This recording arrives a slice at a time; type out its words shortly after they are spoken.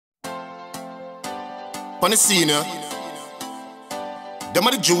On the senior, them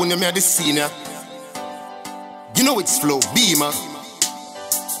are the junior, me are the senior. You know it's flow, Bema.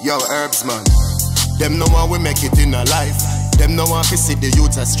 Yo, Herdsman. Them know how we make it in our life. Them know how to see the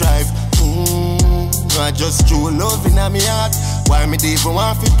youth a strive. I just true love in my heart. Why me even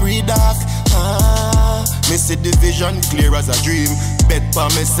want to pre-dark? Me see the vision clear as a dream. Bet for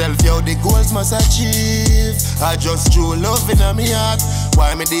myself, yo, the goals must achieve. I just true love in my heart.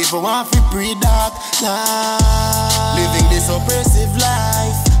 Why me even want to pre-dark? Living this oppressive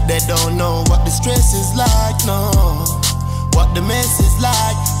life. They don't know what the stress is like, no. What the mess is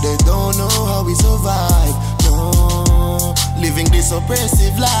like. They don't know how we survive, no. Living this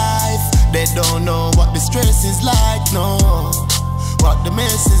oppressive life. They don't know what the stress is like, no. What the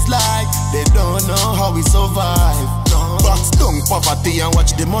mess is like. They don't know how we survive, no. Box down poverty and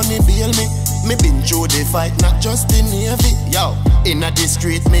watch the money bail me. Me been through the fight, not just in Navy. Yo, inna the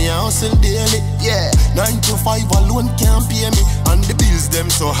street, me a hustle daily. Yeah, 9 to 5 alone can't pay me. And the bills them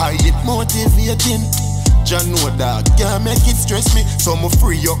so high, it motivating. Jah know that can't make it stress me. So me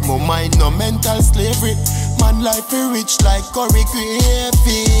free up my mind, no mental slavery. Man life is rich like curry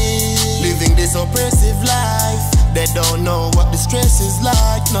gravy. Living this oppressive life. They don't know what the stress is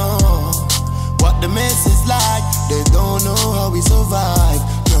like, no. What the mess is like. They don't know how we survive,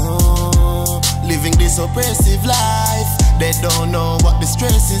 no. Living this oppressive life. They don't know what the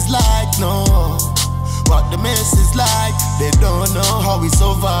stress is like, no. What the mess is like. They don't know how we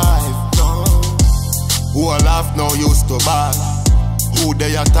survive, no. Who a laugh now used to ball. Who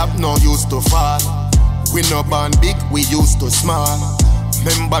they a tap now used to fall. We no born big, we used to small.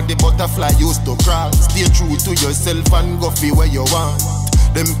 Remember the butterfly used to crawl. Stay true to yourself and go fi where you want.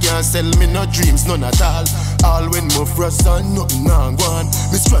 Them can't sell me no dreams, none at all. All when my frost and nothing on gone.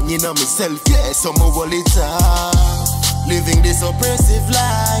 Me strong in on myself, yeah, so my wallet off. Living this oppressive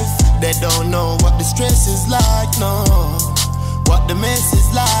life. They don't know what the stress is like, no. What the mess is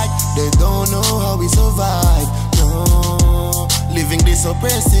like. They don't know how we survive, no. Living this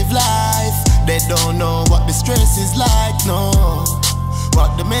oppressive life. They don't know what the stress is like, no.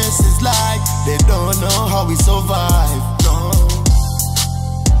 What the mess is like. They don't know how we survive.